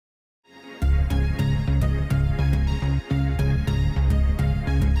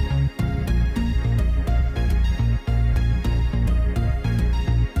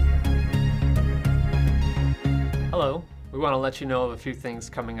want to let you know of a few things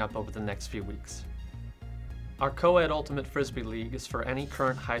coming up over the next few weeks. Our Co-Ed Ultimate Frisbee League is for any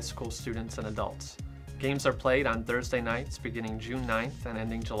current high school students and adults. Games are played on Thursday nights beginning June 9th and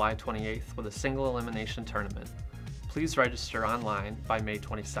ending July 28th with a single elimination tournament. Please register online by May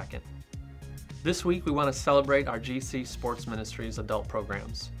 22nd. This week we want to celebrate our GC Sports Ministries adult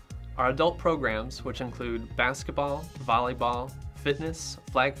programs. Our adult programs, which include basketball, volleyball, fitness,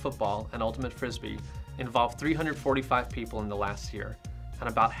 flag football, and ultimate frisbee, involve 345 people in the last year, and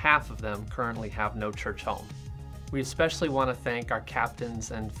about half of them currently have no church home. We especially want to thank our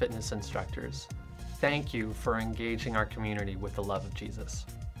captains and fitness instructors. Thank you for engaging our community with the love of Jesus.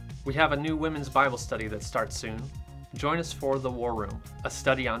 We have a new women's Bible study that starts soon. Join us for The War Room, a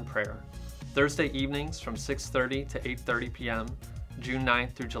study on prayer. Thursday evenings from 6:30 to 8:30 p.m., June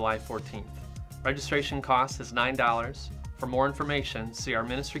 9th through July 14th. Registration cost is $9. For more information, see our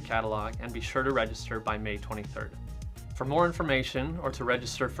ministry catalog and be sure to register by May 23rd. For more information or to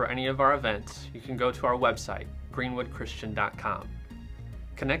register for any of our events, you can go to our website, greenwoodchristian.com.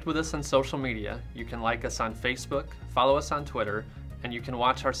 Connect with us on social media. You can like us on Facebook, follow us on Twitter, and you can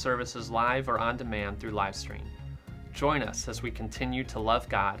watch our services live or on demand through Livestream. Join us as we continue to love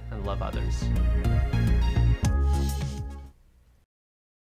God and love others.